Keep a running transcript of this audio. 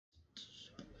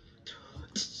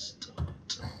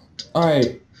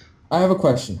Alright, I have a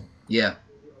question. Yeah.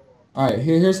 Alright,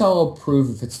 here's how I'll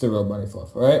prove if it's the real Bunny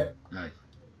Fluff, alright? Alright.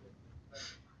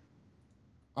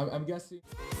 I'm guessing...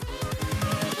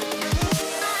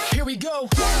 Here we go!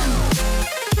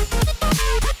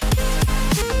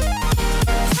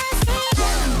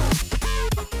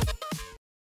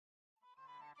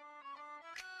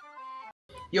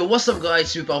 Yo, what's up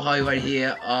guys, WiePawHai right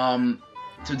here.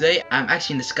 Today I'm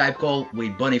actually in the Skype call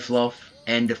with BUNNY1FLUF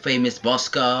and the famous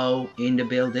Bosko in the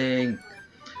building.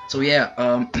 So yeah,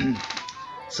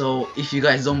 so if you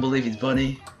guys don't believe it's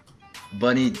Bunny,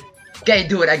 can you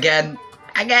do it again?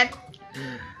 Okay.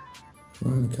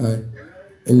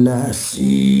 And I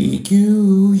seek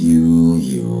you,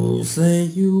 you say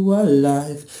you are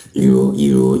alive.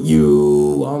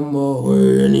 You are more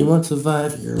than anyone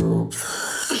survive. You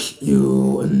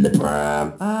in the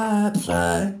prime, I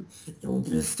shine. Your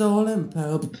pistol and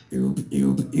pulp.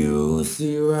 You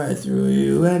see right through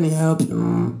you. Any help,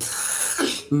 any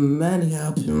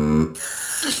help,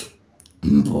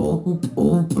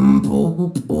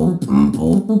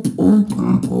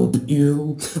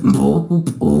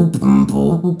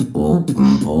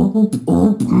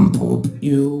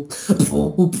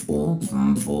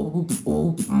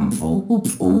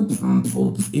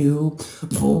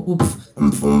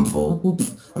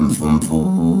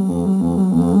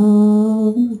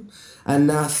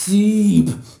 and I see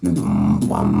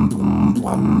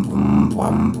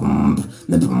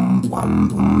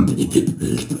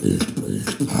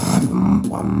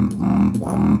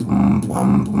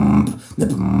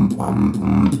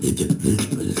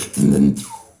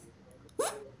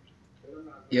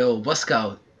Yo,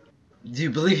 Bosko, do you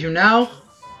believe him now?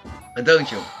 Or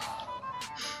don't you?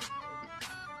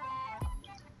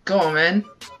 Come on, man.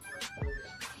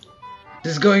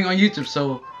 This is going on YouTube,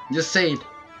 so just say it.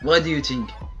 What do you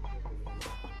think?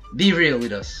 Be real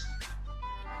with us.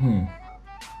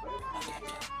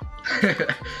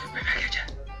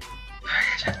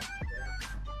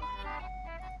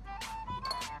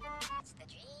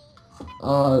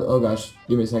 oh gosh,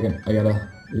 give me a second. I gotta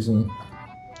do some...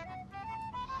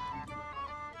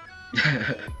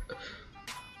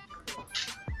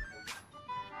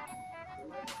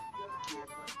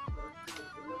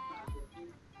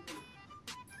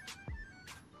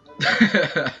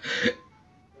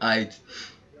 Alright.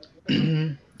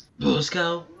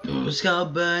 Bosko,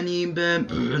 Bunny, Bunny,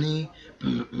 Bunny,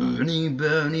 Bunny,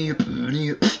 Bunny, Bunny,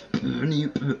 Bunny,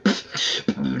 Bunny,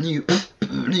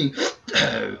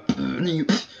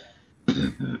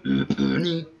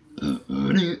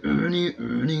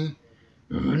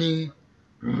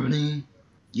 Bunny,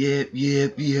 yep.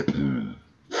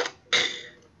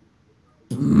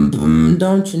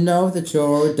 Don't you know that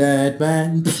you're a dead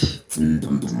man?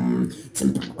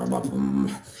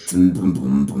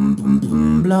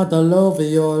 Blood all over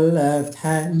your left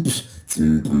hand.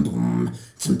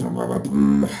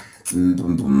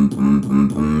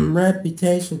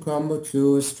 Reputation crumbled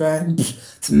to a strand.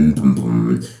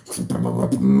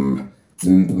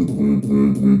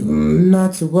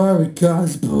 Not to worry,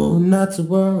 cause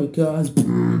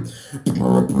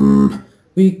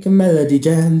we can melody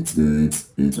jam.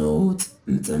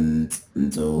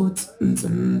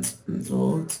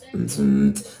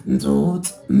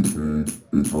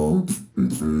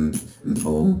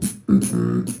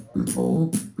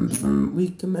 We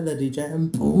can melody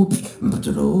jam.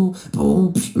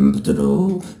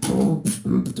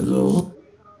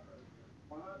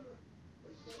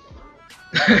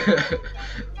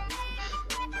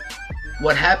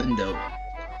 What happened though?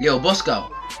 Yo, Bosko,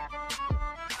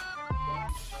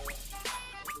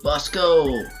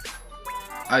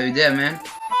 are you there, man?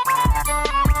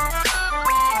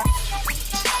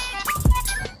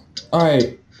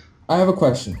 Alright, I have a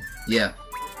question. Yeah.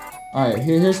 Alright,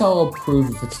 here's how I'll prove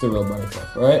if it's the real Bunny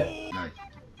Fluff, alright?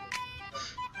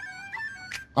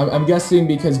 Alright. I'm guessing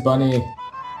because Bunny...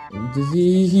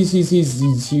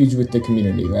 He's huge with the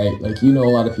community, right? Like, you know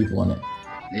a lot of people on it.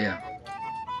 Yeah.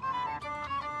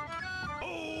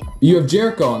 You have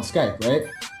Jericho on Skype, right?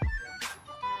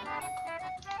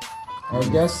 I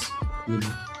would guess.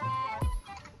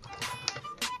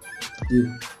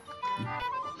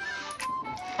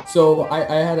 So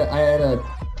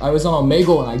I was on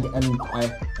Omegle and I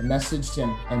messaged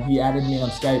him and he added me on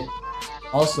Skype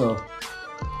also.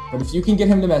 But if you can get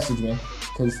him to message me,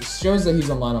 because it shows that he's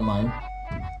online on mine.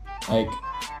 Like,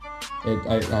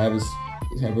 I have his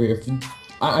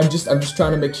I'm just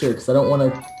trying to make sure because I don't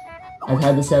want to. I've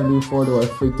had this happen before where I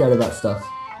freaked out about stuff.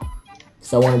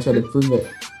 Because I want to try to prove it.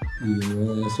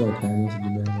 Yeah, that's okay.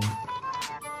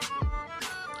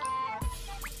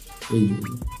 Message you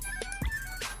back.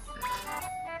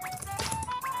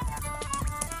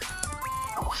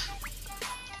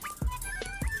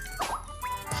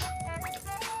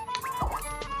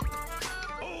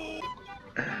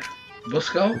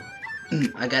 Bosko,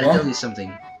 I gotta Yeah? tell you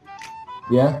something.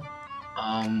 Yeah?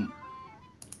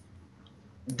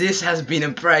 This has been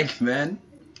a prank, man.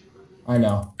 I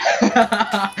know.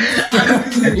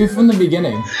 I knew from the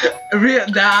beginning.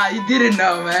 Nah, you didn't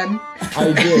know, man.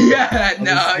 I did. Yeah, I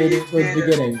no, was you waiting for the didn't.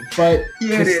 beginning. But You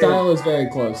the didn't. style is very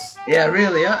close. Yeah,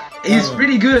 really, huh? He's Yeah.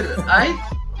 pretty good, right?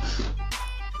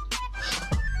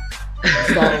 The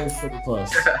style is pretty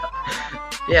close.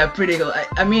 Yeah, pretty good.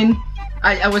 I mean,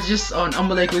 I was just on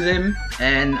Amalek with him,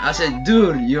 and I said,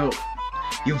 dude, your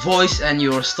voice and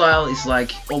your style is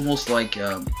like almost like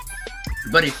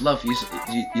BUNNY1FLUF.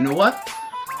 You know what?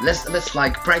 Let's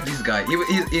like prank this guy.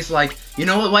 He's like, you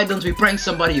know what? Why don't we prank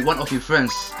somebody, one of your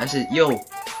friends? I said, yo,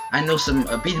 I know some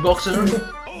beatboxer.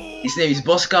 His name is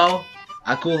Bosko,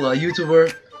 a cool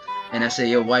YouTuber. And I say,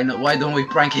 yo, why don't we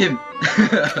prank him?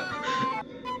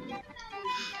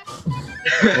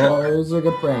 Well, it was a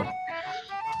good prank.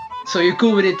 So you're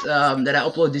cool with it that I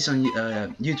upload this on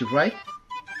YouTube, right?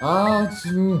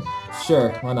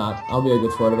 Sure, why not? I'll be a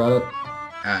good sport about it.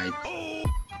 Alright.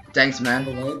 Thanks, man.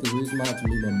 By the way, the reason why I had to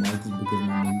leave my mic is because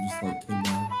my mom just like came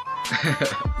down.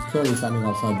 She's currently standing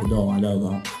outside the door, I know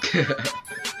that.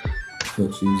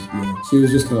 But she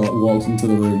was just kind of like walked into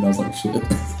the room and I was like, shit.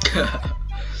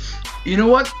 You know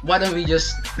what? Why don't we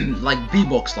just like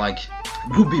beatbox, like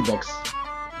group beatbox?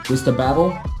 Just a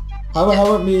battle? How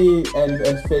about me and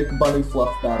fake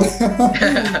BUNNY1FLUF battle?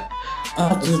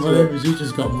 Whatever, you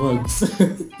just got mugs.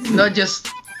 Not just,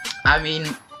 I mean,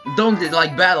 don't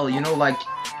like battle, you know, like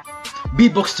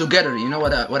beatbox together, you know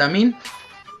what I mean?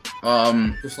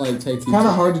 Just like take it. Kind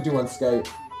of hard to do on Skype.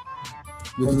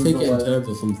 We can take it in turns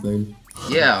or something.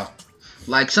 Yeah,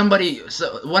 like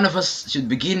one of us should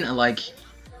begin, like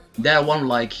that one,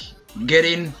 like get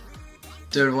in,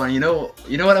 third one, you know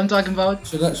what I'm talking about?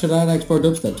 Should I add export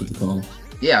dubstep to the call?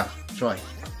 Yeah, try.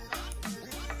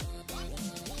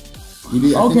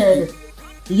 Okay.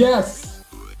 Yes.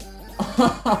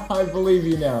 I believe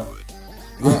you now.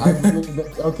 I believe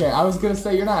that, okay, I was gonna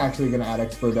say you're not actually gonna add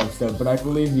expert dubstep, but I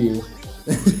believe you.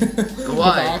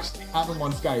 Why? I actually have him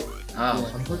on Skype. Oh.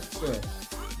 Yeah, I'm pretty sure.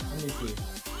 Let me see.